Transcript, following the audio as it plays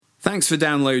Thanks for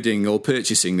downloading or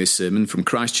purchasing this sermon from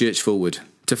Christ Church Fulwood.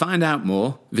 To find out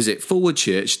more, visit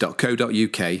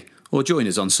fulwoodchurch.co.uk or join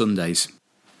us on Sundays.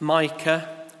 Micah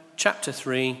chapter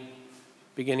 3,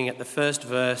 beginning at the first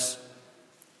verse,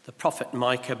 the prophet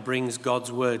Micah brings God's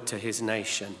word to his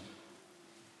nation.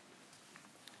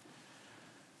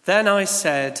 Then I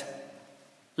said,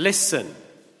 "Listen,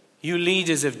 you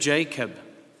leaders of Jacob,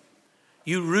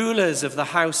 you rulers of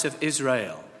the house of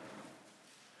Israel.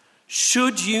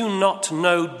 Should you not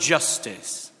know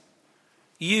justice,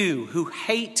 you who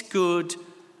hate good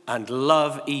and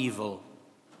love evil,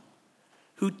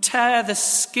 who tear the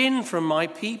skin from my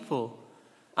people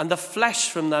and the flesh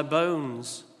from their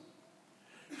bones,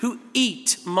 who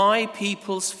eat my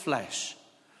people's flesh,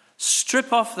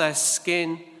 strip off their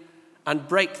skin and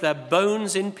break their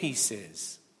bones in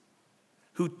pieces,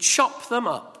 who chop them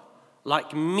up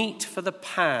like meat for the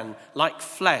pan, like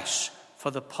flesh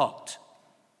for the pot.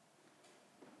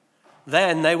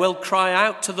 Then they will cry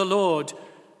out to the Lord,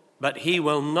 but he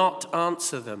will not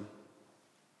answer them.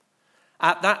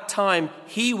 At that time,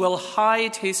 he will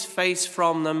hide his face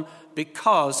from them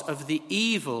because of the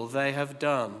evil they have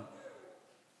done.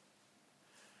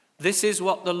 This is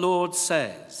what the Lord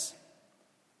says.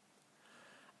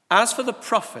 As for the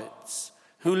prophets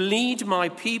who lead my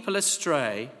people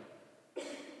astray,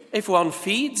 if one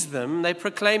feeds them, they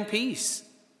proclaim peace.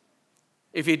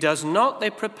 If he does not, they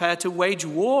prepare to wage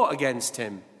war against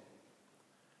him.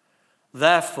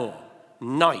 Therefore,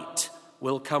 night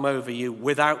will come over you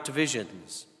without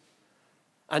visions,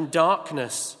 and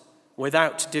darkness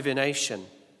without divination.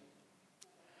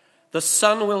 The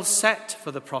sun will set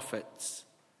for the prophets,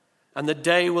 and the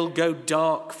day will go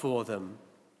dark for them.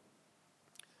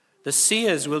 The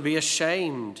seers will be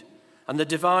ashamed, and the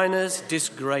diviners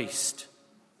disgraced.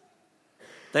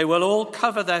 They will all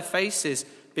cover their faces,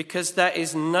 because there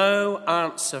is no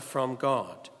answer from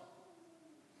God.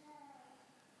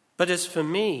 But as for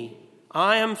me,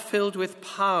 I am filled with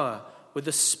power, with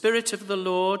the Spirit of the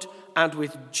Lord, and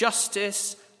with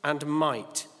justice and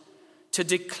might, to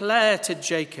declare to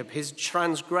Jacob his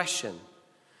transgression,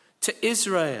 to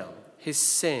Israel his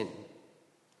sin.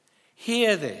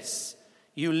 Hear this,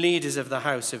 you leaders of the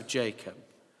house of Jacob,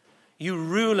 you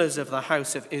rulers of the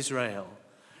house of Israel,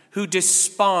 who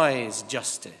despise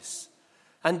justice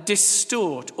and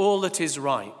distort all that is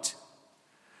right,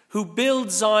 who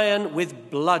build Zion with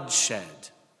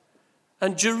bloodshed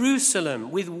and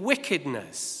Jerusalem with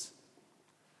wickedness.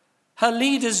 Her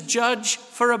leaders judge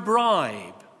for a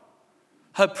bribe,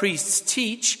 her priests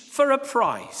teach for a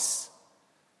price,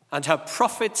 and her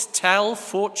prophets tell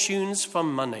fortunes for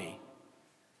money.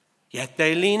 Yet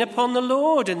they lean upon the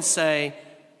Lord and say,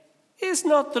 "Is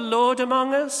not the Lord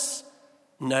among us?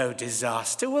 No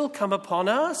disaster will come upon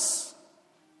us."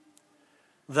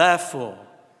 Therefore,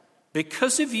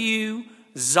 because of you,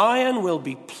 Zion will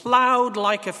be plowed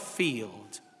like a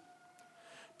field.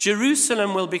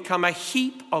 Jerusalem will become a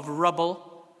heap of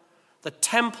rubble, the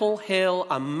Temple Hill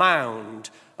a mound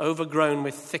overgrown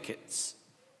with thickets.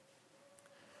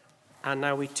 And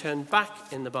now we turn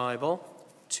back in the Bible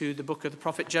to the book of the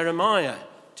prophet Jeremiah,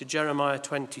 to Jeremiah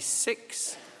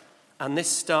 26. And this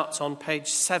starts on page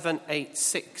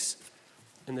 786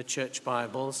 in the church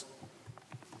Bibles.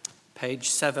 Page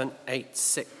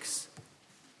 786.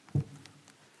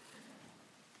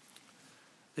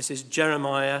 This is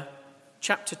Jeremiah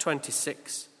chapter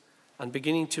 26, and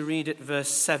beginning to read at verse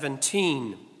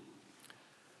 17.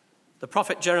 The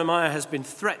prophet Jeremiah has been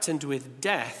threatened with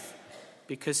death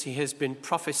because he has been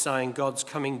prophesying God's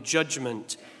coming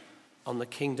judgment on the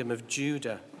kingdom of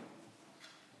Judah.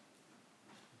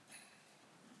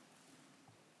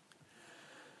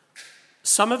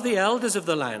 Some of the elders of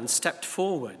the land stepped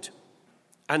forward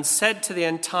and said to the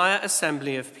entire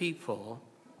assembly of people,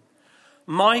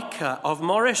 "Micah of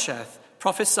Moresheth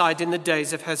prophesied in the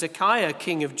days of Hezekiah,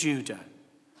 king of Judah.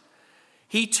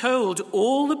 He told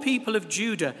all the people of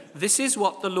Judah, 'This is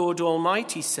what the Lord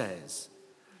Almighty says.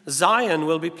 Zion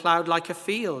will be plowed like a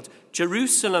field.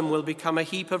 Jerusalem will become a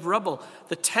heap of rubble.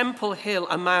 The Temple Hill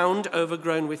a mound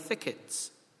overgrown with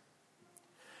thickets.'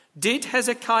 Did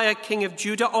Hezekiah, king of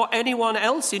Judah, or anyone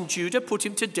else in Judah put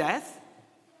him to death?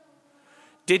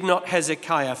 Did not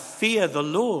Hezekiah fear the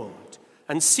Lord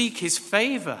and seek his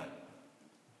favor?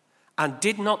 And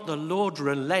did not the Lord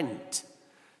relent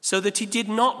so that he did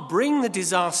not bring the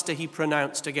disaster he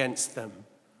pronounced against them?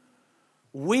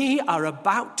 We are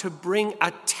about to bring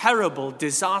a terrible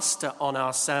disaster on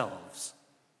ourselves."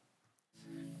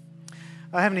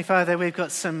 Our Heavenly Father, we've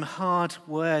got some hard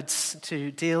words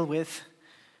to deal with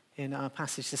in our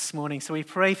passage this morning, so we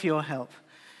pray for your help.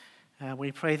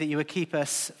 We pray that you would keep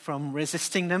us from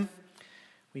resisting them.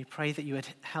 We pray that you would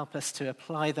help us to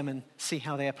apply them and see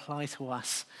how they apply to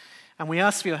us. And we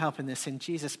ask for your help in this in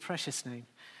Jesus' precious name.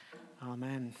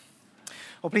 Amen.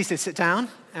 Well, please do sit down.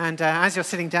 And as you're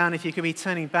sitting down, if you could be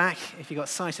turning back, if you've got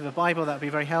sight of a Bible, that would be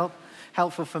very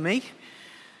helpful for me.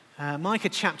 Micah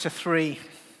chapter 3.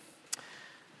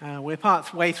 We're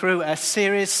part way through a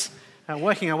series,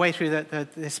 working our way through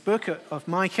this book of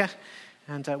Micah.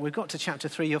 And we've got to chapter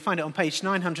 3. You'll find it on page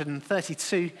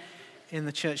 932 in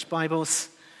the church Bibles.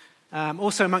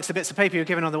 Also, amongst the bits of paper you're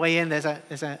given on the way in, there's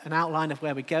an outline of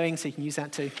where we're going, so you can use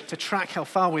that to track how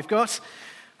far we've got,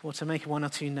 or to make one or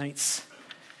two notes.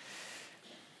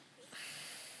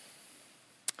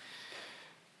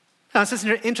 Now, it's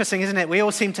interesting, isn't it? We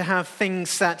all seem to have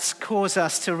things that cause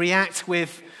us to react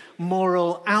with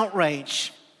moral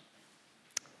outrage.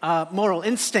 Moral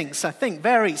instincts, I think,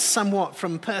 vary somewhat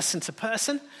from person to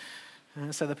person.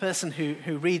 So the person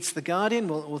who reads The Guardian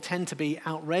will tend to be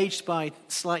outraged by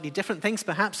slightly different things,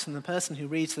 perhaps, than the person who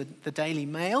reads the Daily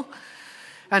Mail.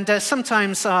 And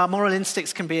sometimes our moral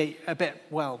instincts can be a bit,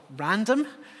 random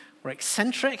or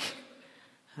eccentric.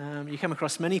 You come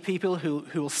across many people who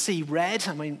will see red,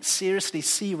 seriously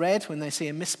see red when they see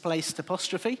a misplaced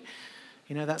apostrophe.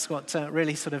 That's what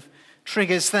really sort of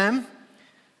triggers them.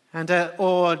 And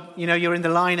or you're in the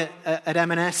line at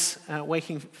M&S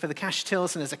waiting for the cash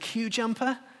tills, and there's a queue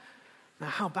jumper. Now,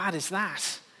 how bad is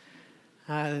that?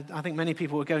 I think many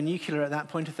people would go nuclear at that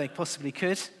point if they possibly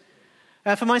could.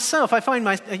 For myself, I find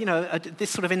this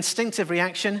sort of instinctive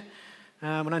reaction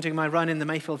when I'm doing my run in the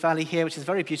Mayfield Valley here, which is a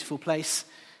very beautiful place.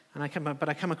 And I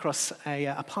come across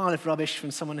a pile of rubbish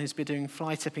from someone who's been doing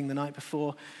fly tipping the night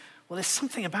before. Well, there's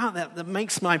something about that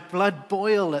makes my blood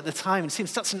boil at the time. It seems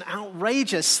such an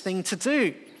outrageous thing to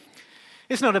do.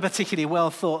 It's not a particularly well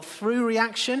thought through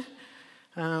reaction.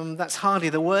 That's hardly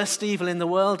the worst evil in the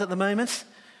world at the moment.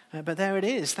 But there it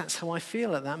is. That's how I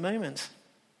feel at that moment.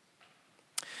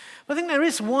 But I think there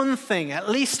is one thing, at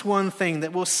least one thing,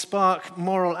 that will spark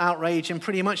moral outrage in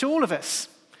pretty much all of us.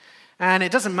 And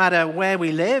it doesn't matter where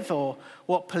we live or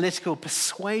what political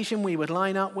persuasion we would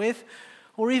line up with,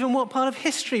 or even what part of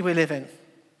history we live in.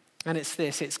 And it's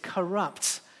this: it's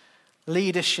corrupt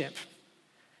leadership.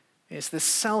 It's the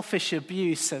selfish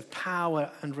abuse of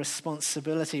power and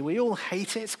responsibility. We all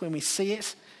hate it when we see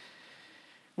it.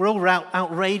 We're all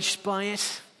outraged by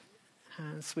it.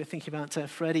 As we're thinking about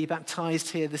Freddie, baptized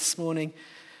here this morning,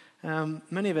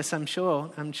 many of us, I'm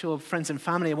sure friends and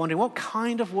family are wondering, what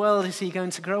kind of world is he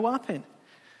going to grow up in?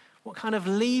 What kind of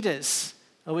leaders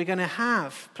are we going to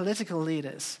have? Political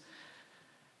leaders?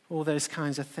 All those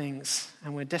kinds of things.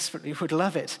 And we desperately would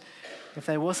love it if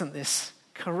there wasn't this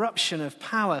corruption of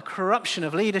power, corruption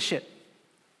of leadership.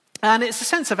 And it's a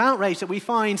sense of outrage that we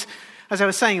find, as I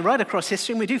was saying, right across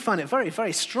history, and we do find it very,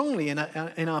 very strongly in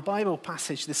our Bible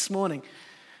passage this morning.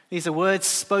 These are words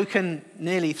spoken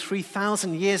nearly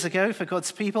 3,000 years ago for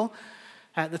God's people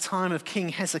at the time of King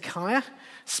Hezekiah,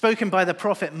 spoken by the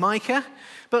prophet Micah,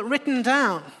 but written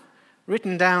down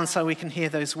so we can hear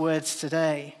those words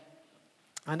today.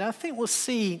 And I think we'll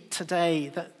see today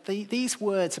that these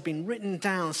words have been written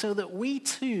down so that we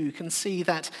too can see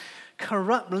that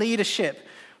corrupt leadership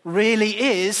really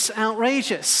is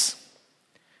outrageous.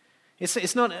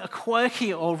 It's not a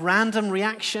quirky or random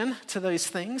reaction to those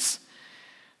things.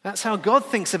 That's how God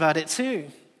thinks about it too.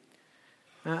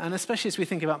 And especially as we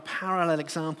think about parallel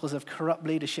examples of corrupt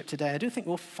leadership today, I do think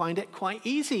we'll find it quite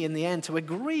easy in the end to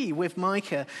agree with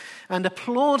Micah and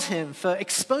applaud him for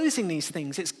exposing these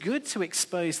things. It's good to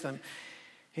expose them.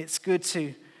 It's good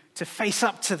to face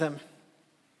up to them.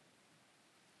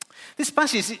 This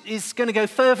passage is going to go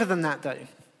further than that, though.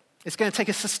 It's going to take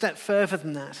us a step further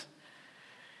than that.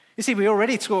 You see, we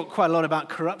already talk quite a lot about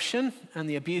corruption and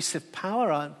the abuse of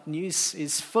power. Our news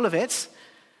is full of it.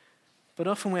 But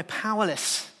often we're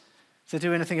powerless to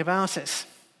do anything about it.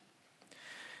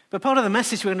 But part of the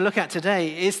message we're going to look at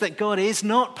today is that God is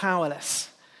not powerless.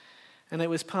 And it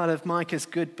was part of Micah's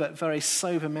good but very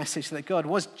sober message that God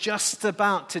was just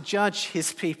about to judge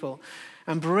his people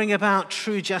and bring about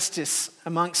true justice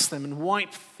amongst them and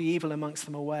wipe the evil amongst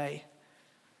them away.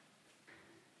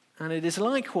 And it is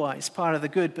likewise part of the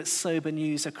good but sober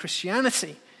news of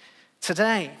Christianity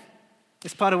today.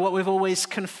 It's part of what we've always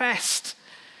confessed.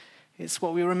 It's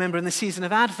what we remember in the season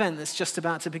of Advent that's just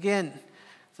about to begin.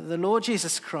 That the Lord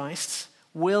Jesus Christ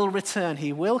will return.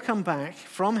 He will come back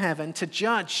from heaven to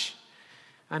judge.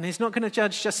 And he's not going to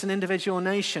judge just an individual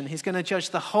nation. He's going to judge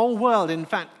the whole world. In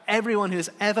fact, everyone who's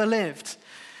ever lived.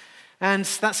 And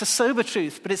that's a sober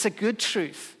truth, but it's a good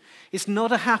truth. It's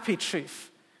not a happy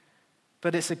truth,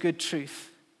 but it's a good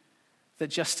truth. That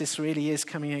justice really is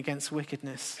coming against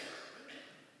wickedness.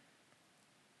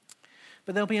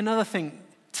 But there'll be another thing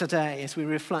today as we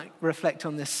reflect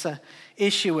on this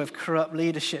issue of corrupt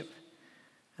leadership.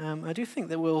 I do think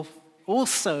that we'll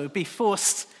also be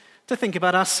forced to think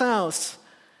about ourselves,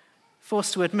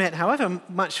 forced to admit, however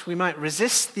much we might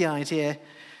resist the idea,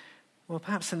 well,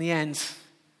 perhaps in the end,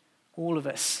 all of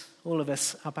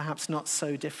us are perhaps not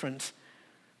so different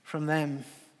from them.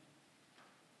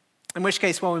 In which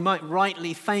case, while we might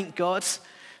rightly thank God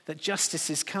that justice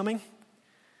is coming,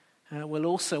 we'll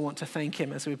also want to thank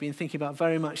him, as we've been thinking about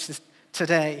very much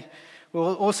today.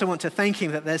 We'll also want to thank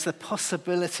him that there's the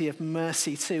possibility of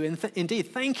mercy too. And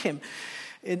indeed, thank him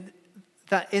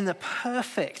that in the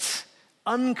perfect,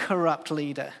 uncorrupt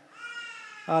leader,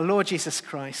 our Lord Jesus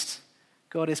Christ,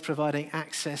 God is providing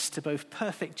access to both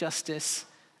perfect justice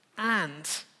and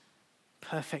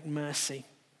perfect mercy.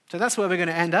 So that's where we're going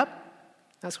to end up.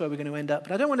 That's where we're going to end up.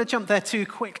 But I don't want to jump there too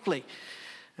quickly.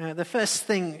 The first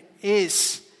thing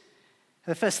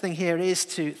here is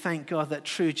to thank God that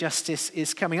true justice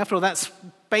is coming. After all, that's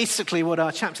basically what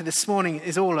our chapter this morning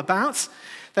is all about,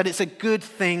 that it's a good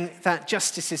thing that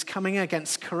justice is coming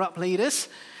against corrupt leaders,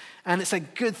 and it's a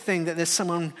good thing that there's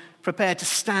someone prepared to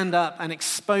stand up and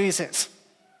expose it.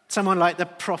 Someone like the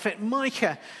prophet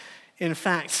Micah, in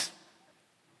fact.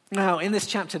 Now, in this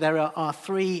chapter, there are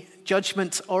 3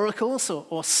 judgment oracles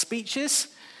or speeches.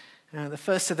 The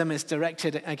first of them is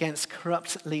directed against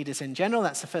corrupt leaders in general.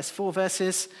 That's the first 4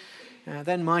 verses.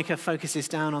 Then Micah focuses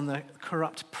down on the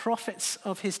corrupt prophets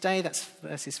of his day. That's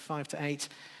verses 5 to 8.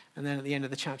 And then at the end of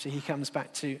the chapter, he comes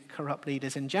back to corrupt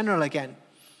leaders in general again.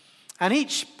 And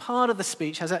each part of the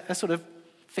speech has a sort of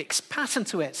fixed pattern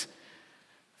to it.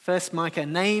 First, Micah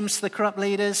names the corrupt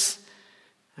leaders.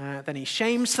 Then he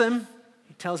shames them.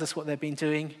 He tells us what they've been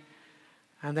doing.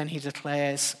 And then he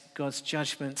declares God's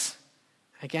judgment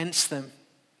against them.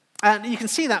 And you can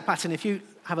see that pattern if you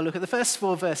have a look at the first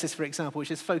 4 verses, for example, which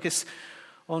is focused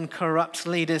on corrupt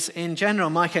leaders in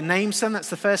general. Micah names them. That's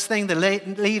the first thing. The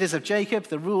leaders of Jacob,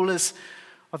 the rulers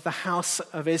of the house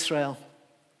of Israel.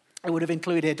 It would have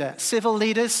included civil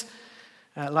leaders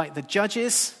like the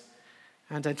judges,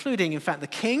 and including, in fact, the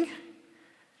king.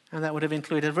 And that would have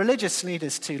included religious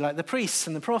leaders too, like the priests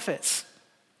and the prophets.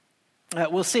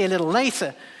 We'll see a little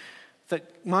later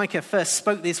that Micah first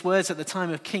spoke these words at the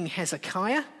time of King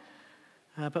Hezekiah,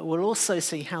 but we'll also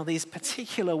see how these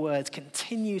particular words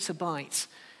continue to bite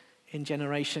in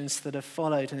generations that have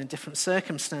followed and in different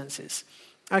circumstances.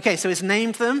 Okay, so he's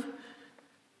named them.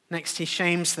 Next, he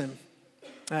shames them.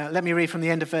 Let me read from the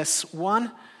end of verse 1.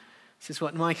 This is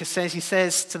what Micah says. He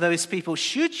says to those people,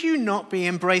 "Should you not be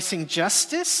embracing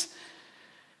justice,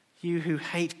 you who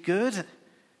hate good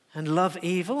and love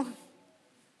evil?"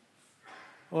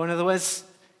 Or in other words,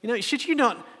 should you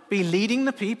not be leading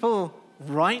the people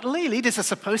rightly? Leaders are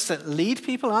supposed to lead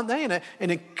people, aren't they, in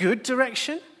a good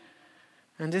direction?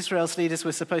 And Israel's leaders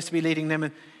were supposed to be leading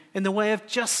them in the way of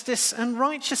justice and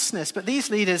righteousness. But these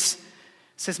leaders,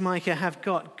 says Micah, have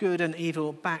got good and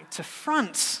evil back to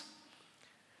front.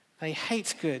 They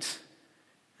hate good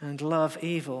and love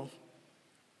evil.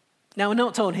 Now, we're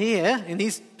not told here in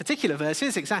these particular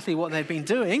verses exactly what they've been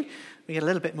doing. We get a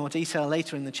little bit more detail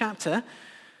later in the chapter.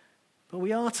 But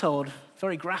we are told,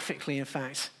 very graphically in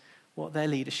fact, what their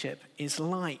leadership is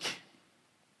like.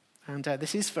 And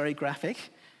this is very graphic.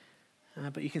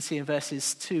 But you can see in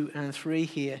verses 2 and 3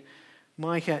 here,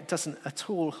 Micah doesn't at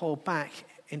all hold back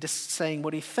in just saying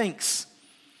what he thinks.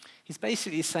 He's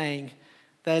basically saying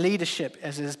their leadership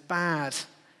is as bad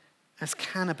as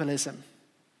cannibalism.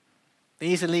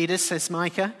 These are leaders, says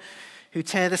Micah, who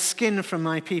tear the skin from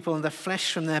my people and the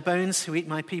flesh from their bones, who eat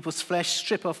my people's flesh,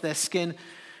 strip off their skin,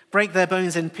 break their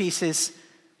bones in pieces,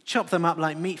 chop them up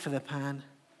like meat for the pan,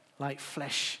 like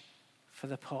flesh for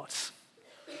the pot.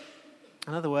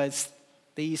 In other words,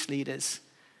 these leaders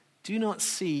do not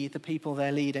see the people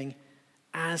they're leading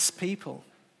as people.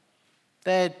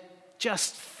 They're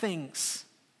just things.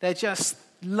 They're just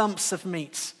lumps of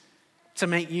meat to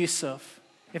make use of.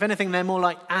 If anything, they're more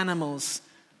like animals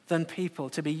than people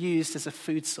to be used as a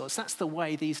food source. That's the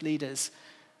way these leaders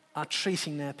are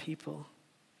treating their people.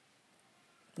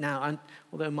 Now, and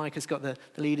although Micah's got the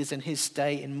leaders in his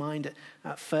day in mind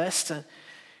at first,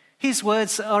 his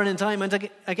words are an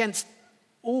indictment against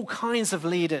all kinds of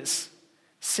leaders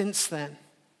since then.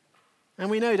 And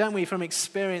we know, don't we, from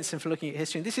experience and from looking at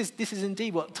history, this is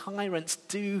indeed what tyrants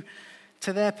do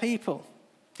to their people.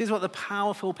 This is what the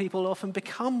powerful people often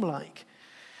become like.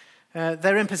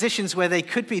 They're in positions where they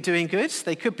could be doing good,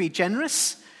 they could be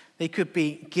generous, they could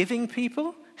be giving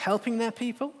people, helping their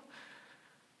people.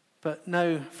 But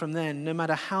no, from then, no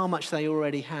matter how much they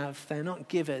already have, they're not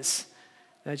givers,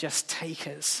 they're just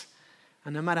takers.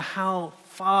 And no matter how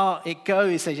far it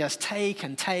goes, they just take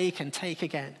and take and take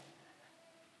again.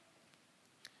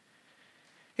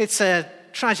 It's a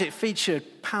tragic feature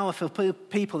of powerful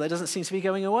people that doesn't seem to be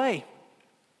going away.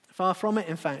 Far from it,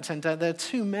 in fact. And there are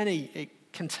too many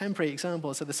contemporary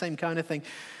examples of the same kind of thing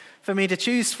for me to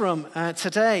choose from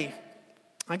today.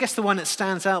 I guess the one that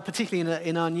stands out, particularly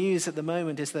in our news at the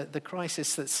moment, is that the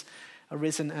crisis that's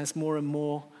arisen as more and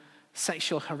more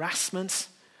sexual harassment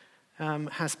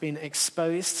has been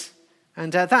exposed.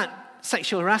 And that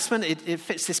sexual harassment, it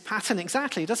fits this pattern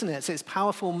exactly, doesn't it? So it's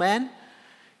powerful men,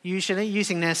 usually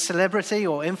using their celebrity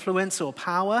or influence or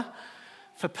power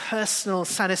for personal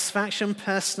satisfaction,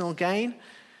 personal gain.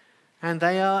 And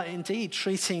they are indeed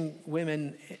treating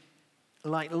women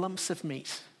like lumps of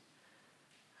meat,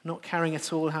 not caring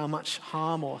at all how much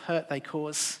harm or hurt they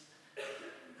cause.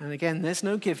 And again, there's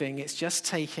no giving, it's just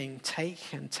taking,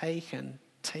 take and take and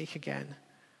take again.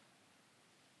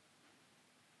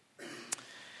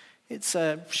 It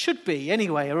should be,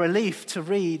 anyway, a relief to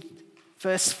read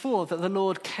verse 4 that the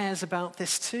Lord cares about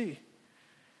this too.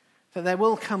 That there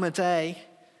will come a day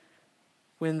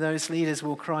when those leaders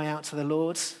will cry out to the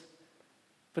Lord,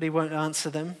 but he won't answer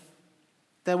them.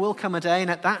 There will come a day, and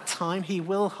at that time he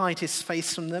will hide his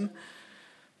face from them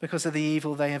because of the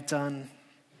evil they have done.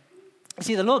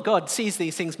 See, the Lord God sees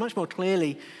these things much more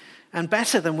clearly and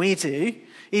better than we do,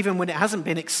 even when it hasn't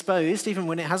been exposed, even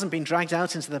when it hasn't been dragged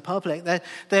out into the public.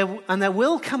 There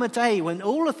will come a day when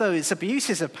all of those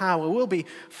abuses of power will be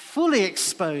fully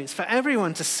exposed for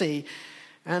everyone to see.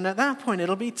 And at that point,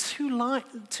 it'll be too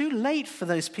late for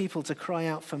those people to cry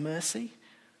out for mercy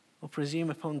or presume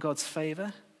upon God's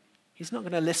favor. He's not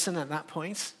going to listen at that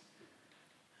point.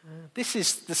 This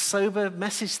is the sober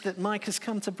message that Mike has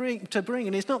come to bring,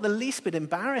 and he's not the least bit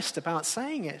embarrassed about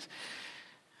saying it.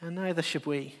 And neither should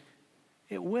we.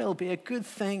 It will be a good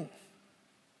thing.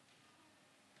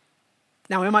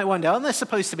 Now, we might wonder, aren't there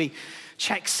supposed to be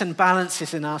checks and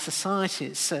balances in our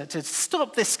societies to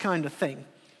stop this kind of thing?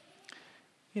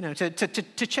 You know,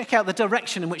 to check out the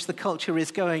direction in which the culture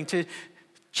is going, to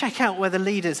check out where the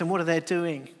leaders and what are they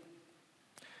doing.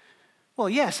 Well,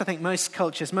 yes, I think most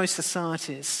cultures, most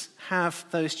societies have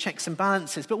those checks and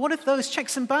balances. But what if those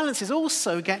checks and balances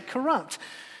also get corrupt?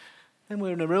 Then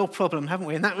we're in a real problem, haven't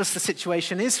we? And that was the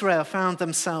situation Israel found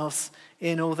themselves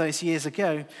in all those years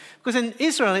ago. Because in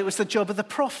Israel, it was the job of the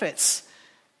prophets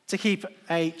to keep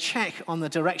a check on the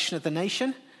direction of the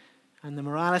nation and the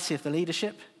morality of the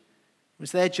leadership. It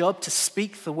was their job to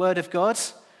speak the word of God.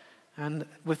 And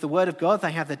with the word of God,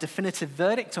 they had the definitive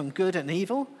verdict on good and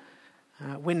evil.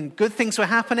 When good things were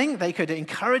happening, they could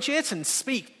encourage it and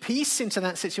speak peace into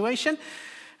that situation.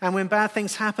 And when bad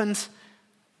things happened,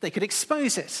 they could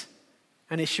expose it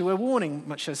and issue a warning,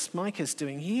 much as Micah is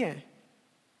doing here.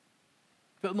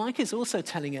 But Micah is also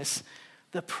telling us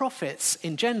the prophets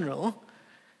in general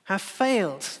have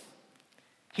failed.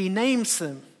 He names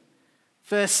them.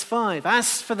 Verse 5,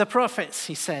 as for the prophets,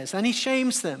 he says, and he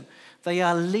shames them. They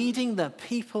are leading the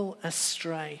people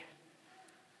astray.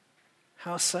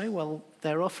 How so? Well,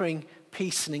 they're offering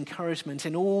peace and encouragement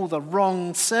in all the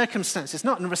wrong circumstances,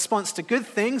 not in response to good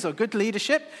things or good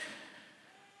leadership,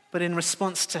 but in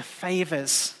response to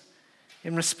favors,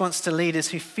 in response to leaders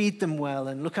who feed them well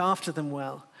and look after them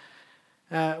well.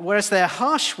 Whereas their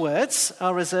harsh words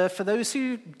are reserved for those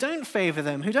who don't favor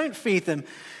them, who don't feed them.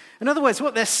 In other words,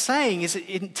 what they're saying is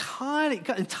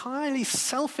got entirely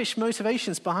selfish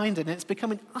motivations behind it, and it's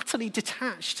becoming utterly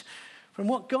detached from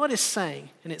what God is saying,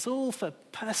 and it's all for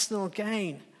personal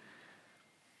gain.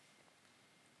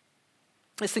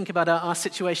 Let's think about our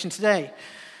situation today.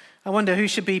 I wonder who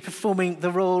should be performing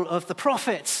the role of the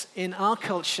prophets in our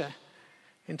culture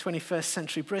in 21st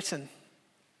century Britain.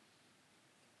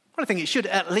 Well, I think it should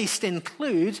at least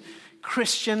include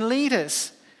Christian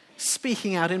leaders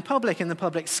speaking out in public, in the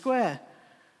public square.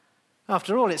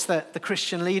 After all, it's the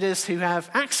Christian leaders who have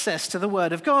access to the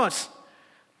Word of God,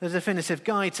 the definitive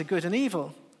guide to good and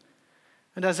evil.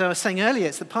 And as I was saying earlier,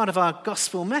 it's the part of our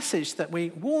gospel message that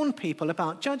we warn people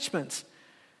about judgment.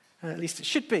 At least it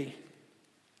should be.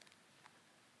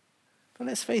 But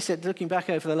let's face it, looking back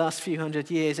over the last few hundred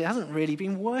years, it hasn't really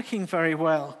been working very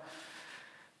well.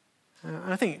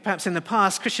 And I think perhaps in the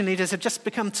past, Christian leaders have just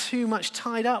become too much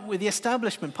tied up with the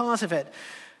establishment, part of it,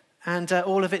 and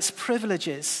all of its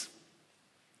privileges.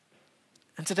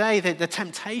 And today, the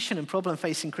temptation and problem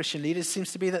facing Christian leaders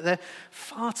seems to be that they're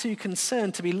far too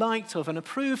concerned to be liked of and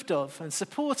approved of and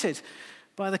supported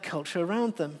by the culture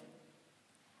around them.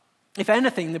 If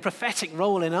anything, the prophetic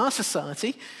role in our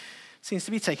society seems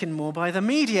to be taken more by the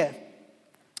media.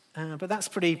 But that's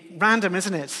pretty random,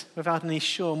 isn't it? Without any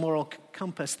sure moral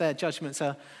compass, their judgments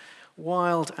are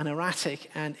wild and erratic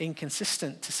and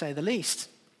inconsistent, to say the least.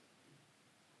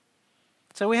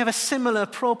 So we have a similar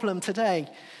problem today.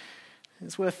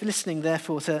 It's worth listening,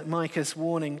 therefore, to Micah's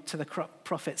warning to the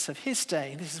prophets of his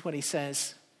day. This is what he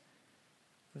says.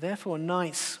 Therefore,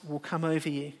 nights will come over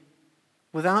you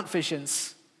without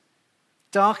visions,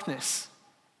 darkness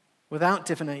without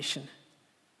divination.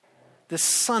 The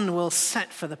sun will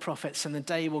set for the prophets, and the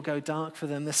day will go dark for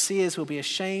them. The seers will be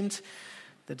ashamed,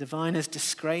 the diviners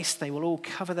disgraced. They will all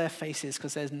cover their faces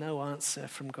because there's no answer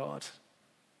from God.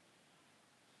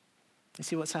 You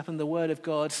see what's happened? The word of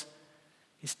God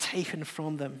is taken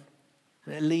from them,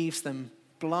 and it leaves them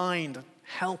blind,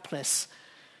 helpless,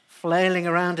 flailing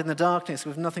around in the darkness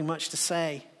with nothing much to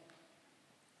say.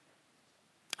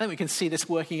 I think we can see this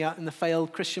working out in the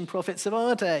failed Christian prophets of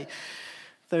our day,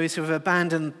 those who have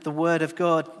abandoned the word of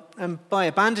God. And by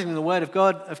abandoning the word of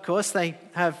God, of course, they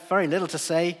have very little to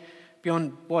say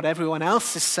beyond what everyone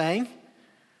else is saying.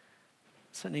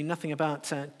 Certainly nothing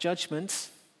about judgment,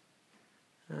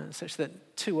 such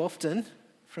that too often,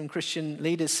 from Christian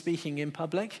leaders speaking in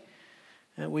public,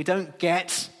 we don't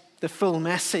get the full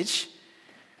message.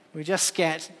 We just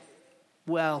get,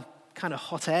 kind of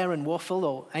hot air and waffle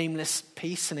or aimless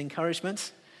peace and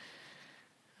encouragement.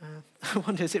 I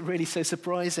wonder, is it really so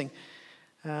surprising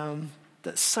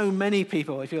that so many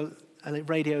people, if you're a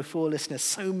Radio 4 listener,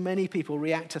 so many people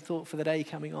react to Thought for the Day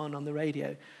coming on the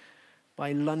radio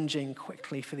by lunging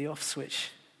quickly for the off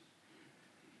switch?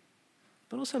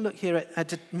 But also look here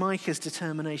at Micah's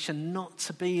determination not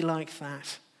to be like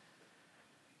that.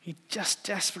 He just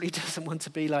desperately doesn't want to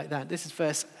be like that. This is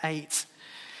verse 8.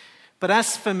 But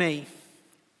as for me,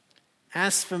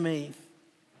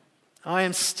 I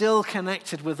am still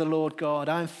connected with the Lord God.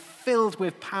 I am filled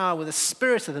with power, with the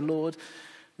Spirit of the Lord,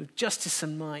 with justice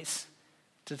and might,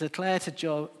 to declare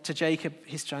to Jacob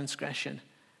his transgression,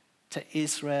 to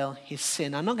Israel his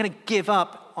sin. I'm not going to give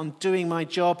up on doing my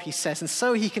job, he says. And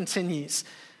so he continues,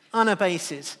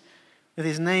 unabated, with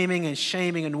his naming and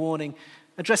shaming and warning,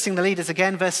 addressing the leaders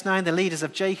again, verse 9, the leaders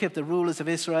of Jacob, the rulers of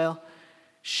Israel,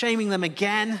 shaming them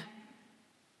again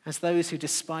as those who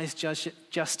despise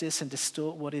justice and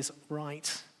distort what is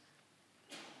right.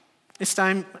 This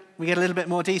time, we get a little bit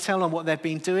more detail on what they've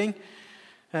been doing.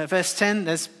 Verse 10,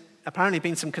 there's apparently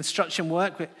been some construction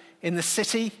work in the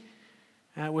city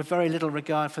with very little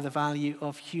regard for the value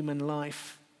of human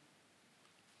life.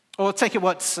 Or take it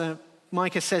what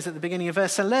Micah says at the beginning of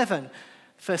verse 11,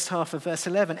 first half of verse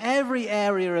 11. Every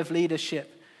area of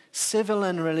leadership, civil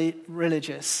and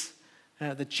religious,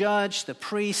 the judge, the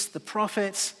priest, the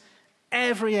prophets,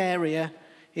 every area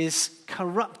is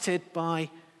corrupted by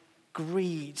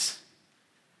greed.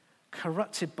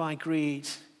 Corrupted by greed.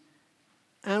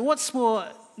 And what's more,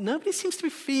 nobody seems to be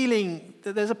feeling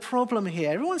that there's a problem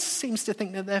here. Everyone seems to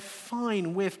think that they're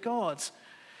fine with God.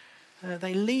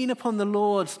 They lean upon the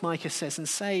Lord, Micah says, and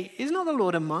say, is not the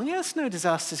Lord among us? No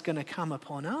disaster is going to come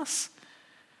upon us.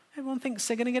 Everyone thinks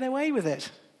they're going to get away with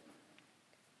it.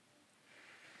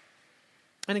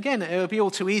 And again, it would be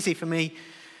all too easy for me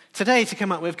today to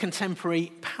come up with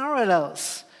contemporary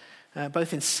parallels,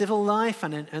 both in civil life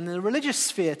and in the religious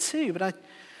sphere too. But I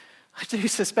do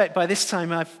suspect by this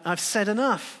time I've said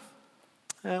enough.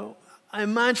 I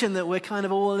imagine that we're kind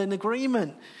of all in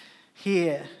agreement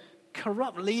here.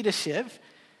 Corrupt leadership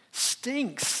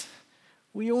stinks.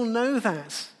 We all know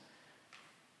that.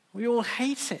 We all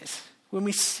hate it when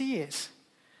we see it.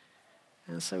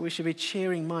 And so we should be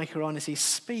cheering Micah on as he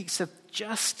speaks of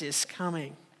justice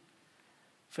coming.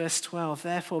 Verse 12,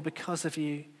 therefore because of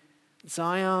you,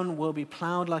 Zion will be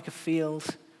plowed like a field.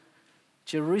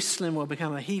 Jerusalem will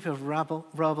become a heap of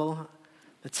rubble.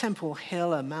 The Temple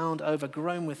Hill a mound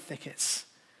overgrown with thickets.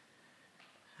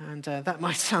 And that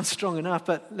might sound strong enough,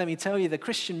 but let me tell you, the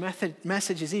Christian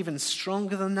message is even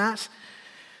stronger than that.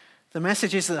 The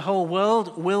message is that the whole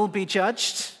world will be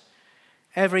judged.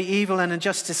 Every evil and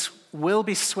injustice will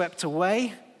be swept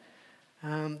away.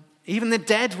 Even the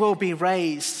dead will be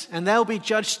raised, and they'll be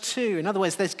judged too. In other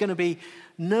words, there's going to be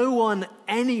no one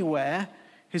anywhere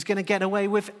who's going to get away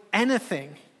with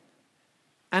anything.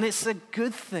 And it's a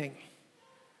good thing.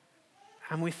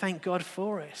 And we thank God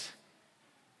for it.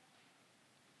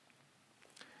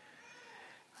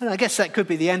 And I guess that could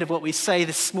be the end of what we say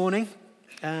this morning,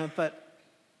 but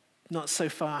not so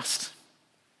fast.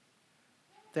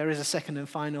 There is a second and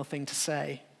final thing to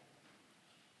say.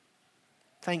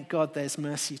 Thank God there's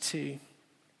mercy too.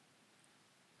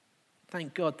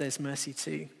 Thank God there's mercy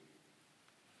too.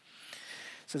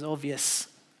 So it's obvious,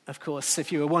 of course,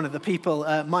 if you were one of the people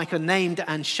Micah named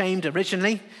and shamed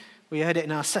originally. We heard it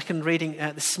in our second reading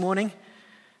this morning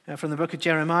from the book of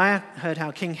Jeremiah. Heard how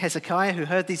King Hezekiah, who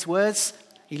heard these words,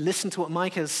 He listened to what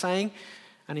Micah was saying,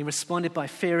 and he responded by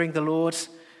fearing the Lord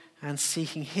and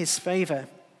seeking his favor.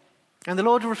 And the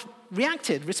Lord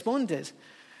responded,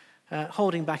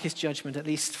 holding back his judgment, at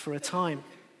least for a time.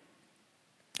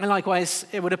 And likewise,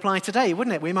 it would apply today,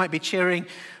 wouldn't it? We might be cheering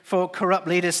for corrupt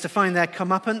leaders to find their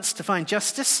comeuppance, to find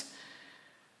justice.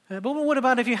 But what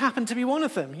about if you happen to be one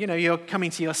of them? You're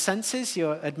coming to your senses,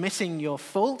 you're admitting your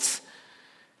faults.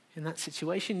 In that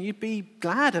situation, you'd be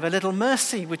glad of a little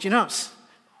mercy, would you not?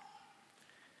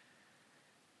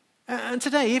 And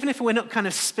today, even if we're not kind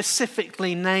of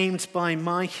specifically named by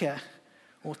Micah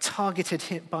or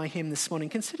targeted by him this morning,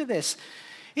 consider this.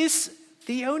 Is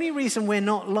the only reason we're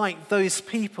not like those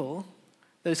people,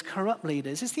 those corrupt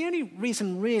leaders, is the only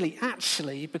reason really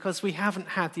actually because we haven't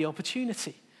had the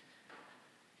opportunity?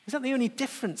 Is that the only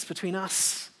difference between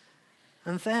us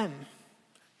and them?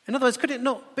 In other words, could it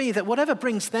not be that whatever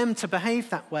brings them to behave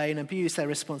that way and abuse their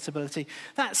responsibility,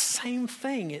 that same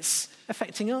thing is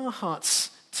affecting our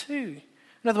hearts too?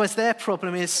 In other words, their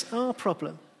problem is our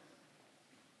problem.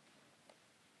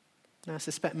 Now, I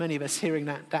suspect many of us hearing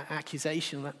that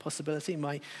accusation, that possibility,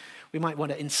 we might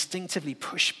want to instinctively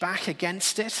push back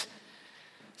against it,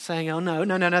 saying, oh, no,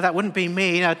 that wouldn't be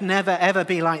me. I'd never, ever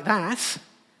be like that.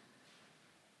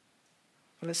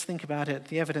 Well, let's think about it.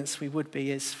 The evidence we would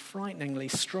be is frighteningly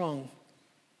strong.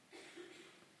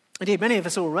 Indeed, many of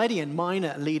us are already in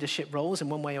minor leadership roles in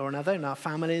one way or another, in our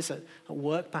families, at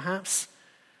work perhaps,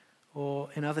 or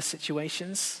in other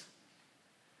situations.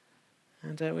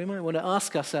 And we might want to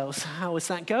ask ourselves, how is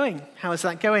that going? How is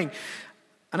that going?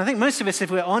 And I think most of us,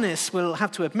 if we're honest, will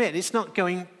have to admit it's not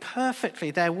going perfectly.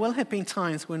 There will have been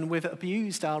times when we've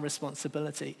abused our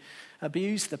responsibility,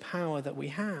 abused the power that we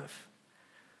have.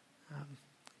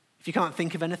 If you can't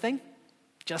think of anything,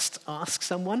 just ask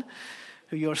someone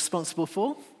who you're responsible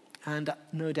for, and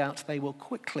no doubt they will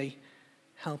quickly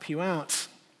help you out.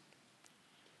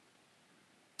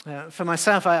 For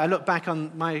myself, I look back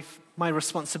on my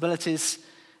responsibilities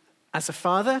as a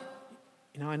father.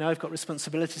 I know I've got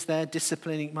responsibilities there,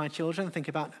 disciplining my children. Think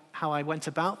about how I went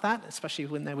about that, especially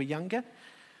when they were younger.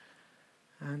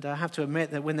 And I have to admit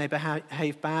that when they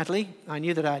behaved badly, I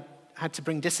knew that I had to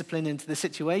bring discipline into the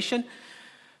situation.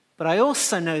 But I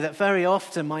also know that very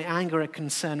often my anger and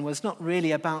concern was not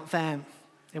really about them.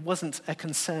 It wasn't a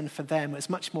concern for them. It was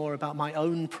much more about my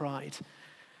own pride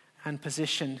and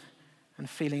position and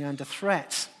feeling under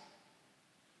threat.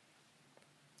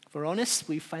 If we're honest,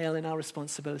 we fail in our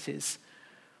responsibilities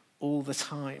all the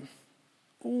time.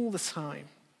 All the time.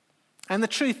 And the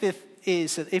truth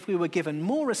is that if we were given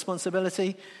more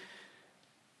responsibility,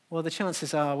 well, the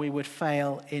chances are we would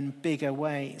fail in bigger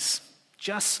ways,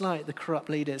 just like the corrupt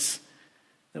leaders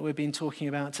that we've been talking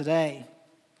about today.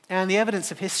 And the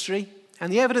evidence of history,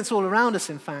 and the evidence all around us,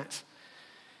 in fact,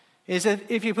 is that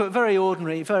if you put very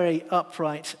ordinary, very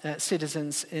upright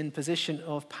citizens in position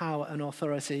of power and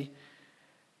authority,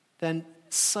 then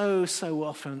so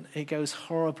often it goes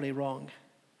horribly wrong.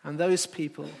 And those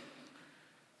people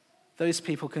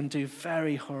can do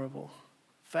very horrible,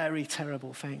 very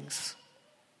terrible things.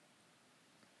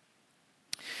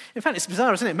 In fact, it's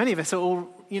bizarre, isn't it? Many of us are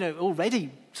already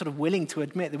sort of willing to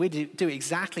admit that we do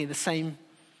exactly the same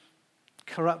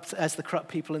as the corrupt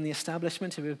people in the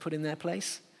establishment who were put in their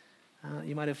place.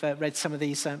 You might have read some of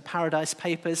these Paradise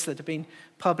Papers that have been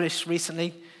published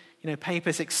recently.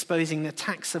 Papers exposing the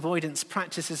tax avoidance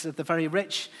practices of the very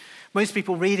rich. Most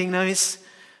people reading those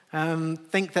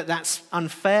think that that's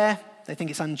unfair. They think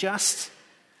it's unjust.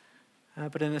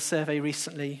 But in a survey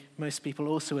recently, most people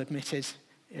also admitted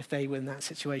if they were in that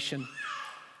situation,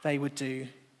 they would do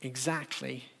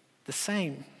exactly the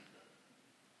same.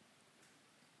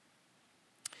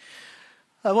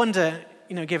 I wonder,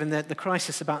 given the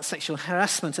crisis about sexual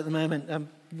harassment at the moment,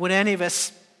 would any of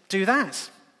us do that?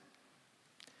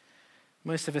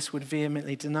 Most of us would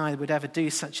vehemently deny that we'd ever do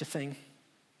such a thing.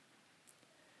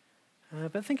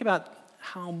 But think about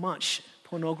how much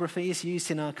pornography is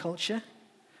used in our culture.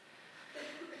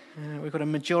 We've got a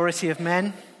majority of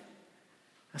men,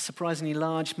 a surprisingly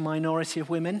large minority of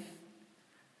women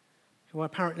who are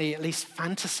apparently at least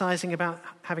fantasizing about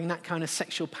having that kind of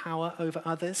sexual power over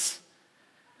others.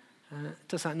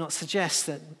 Does that not suggest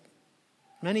that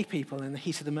many people in the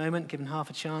heat of the moment, given half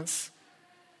a chance,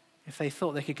 if they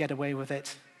thought they could get away with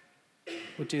it,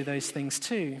 would do those things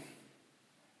too?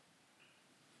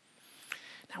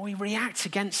 Now we react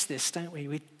against this, don't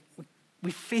we?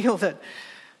 We feel that,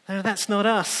 no, that's not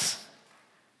us.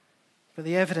 But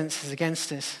the evidence is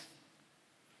against it.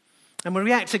 And we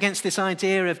react against this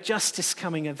idea of justice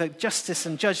coming, of the justice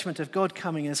and judgment of God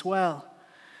coming as well.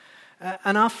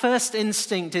 And our first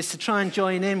instinct is to try and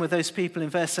join in with those people in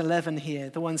verse 11 here,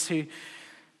 the ones who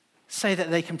say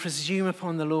that they can presume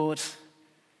upon the Lord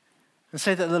and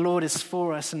say that the Lord is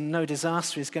for us and no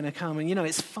disaster is going to come. And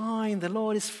it's fine, the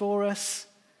Lord is for us.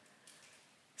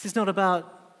 This is not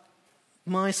about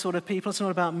my sort of people. It's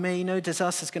not about me. No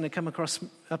disaster is going to come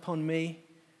upon me.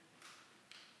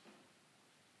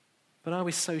 But are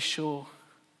we so sure?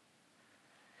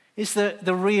 Is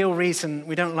the real reason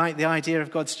we don't like the idea of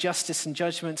God's justice and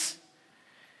judgment?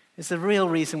 Is the real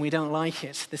reason we don't like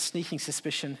it the sneaking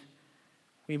suspicion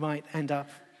we might end up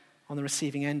on the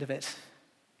receiving end of it?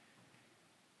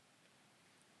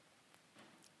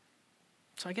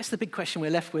 So I guess the big question we're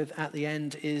left with at the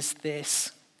end is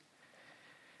this.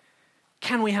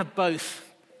 Can we have both?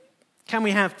 Can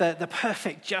we have the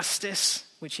perfect justice,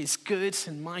 which is good,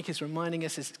 and Mike is reminding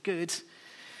us is good?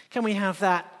 Can we have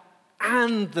that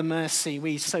and the mercy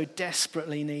we so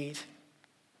desperately need?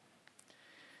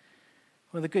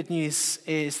 Well, the good news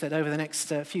is that over the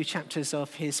next few chapters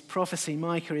of his prophecy,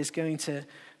 Micah is going to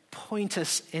point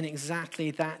us in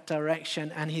exactly that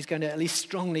direction, and he's going to at least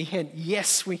strongly hint,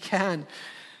 yes, we can.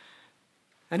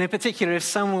 And in particular, if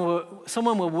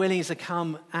someone were willing to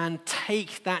come and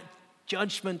take that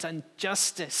judgment and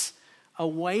justice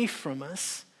away from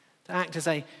us, to act as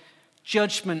a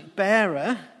judgment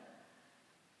bearer,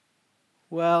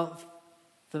 well,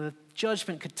 the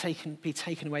judgment could be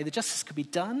taken away. The justice could be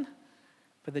done,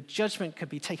 but the judgment could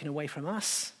be taken away from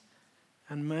us,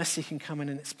 and mercy can come in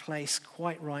its place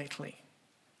quite rightly.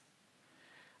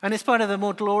 And it's part of the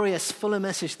more glorious, fuller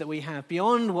message that we have,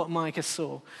 beyond what Micah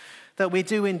saw, that we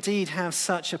do indeed have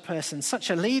such a person, such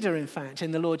a leader, in fact,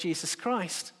 in the Lord Jesus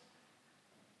Christ.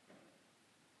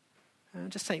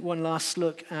 Just take one last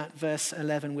look at verse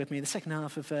 11 with me, the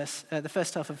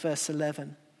first half of verse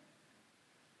 11.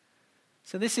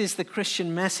 So this is the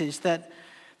Christian message, that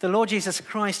the Lord Jesus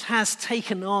Christ has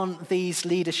taken on these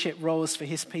leadership roles for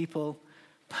his people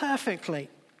perfectly.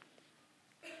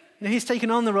 He's taken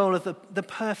on the role of the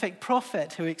perfect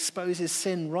prophet who exposes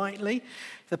sin rightly,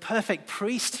 the perfect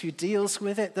priest who deals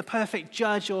with it, the perfect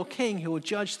judge or king who will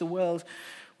judge the world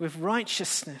with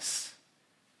righteousness.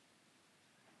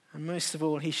 And most of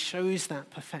all, he shows that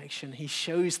perfection. He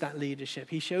shows that leadership.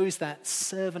 He shows that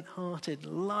servant-hearted,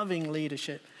 loving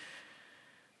leadership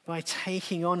by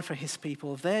taking on for his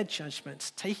people their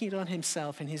judgment, taking it on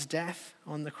himself in his death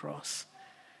on the cross.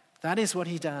 That is what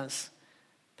he does.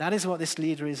 That is what this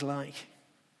leader is like.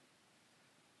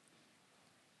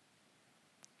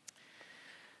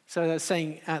 So as I was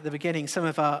saying at the beginning, some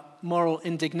of our moral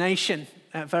indignation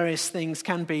at various things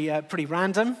can be pretty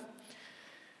random,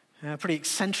 pretty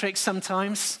eccentric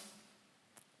sometimes.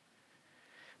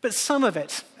 But some of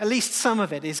it, at least some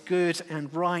of it, is good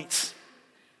and right.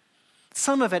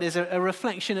 Some of it is a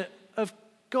reflection of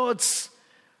God's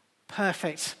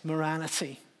perfect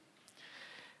morality.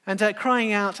 And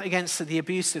crying out against the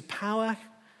abuse of power,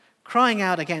 crying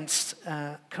out against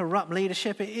corrupt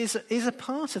leadership is a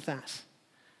part of that.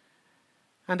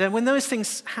 And when those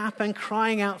things happen,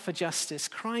 crying out for justice,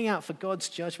 crying out for God's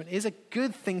judgment is a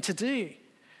good thing to do.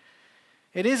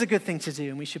 It is a good thing to do,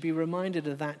 and we should be reminded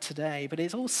of that today. But it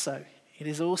is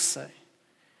also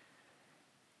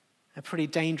a pretty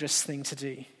dangerous thing to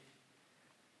do,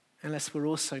 unless we're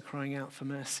also crying out for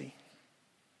mercy.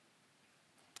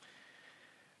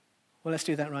 Well, let's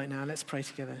do that right now. Let's pray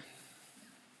together.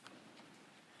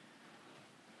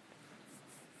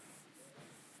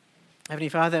 Heavenly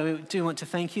Father, we do want to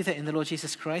thank you that in the Lord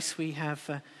Jesus Christ we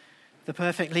have the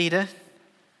perfect leader,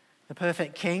 the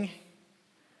perfect king,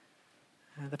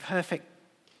 the perfect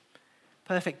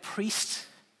priest,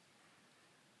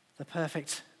 the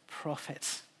perfect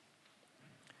prophet.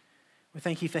 We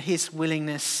thank you for his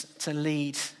willingness to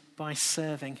lead by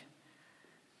serving,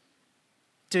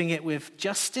 doing it with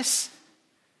justice,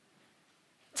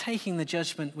 taking the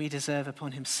judgment we deserve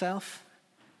upon himself,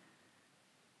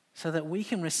 so that we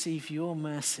can receive your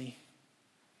mercy.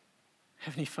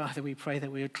 Heavenly Father, we pray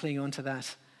that we would cling on to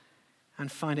that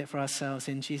and find it for ourselves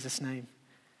in Jesus' name.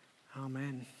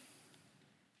 Amen.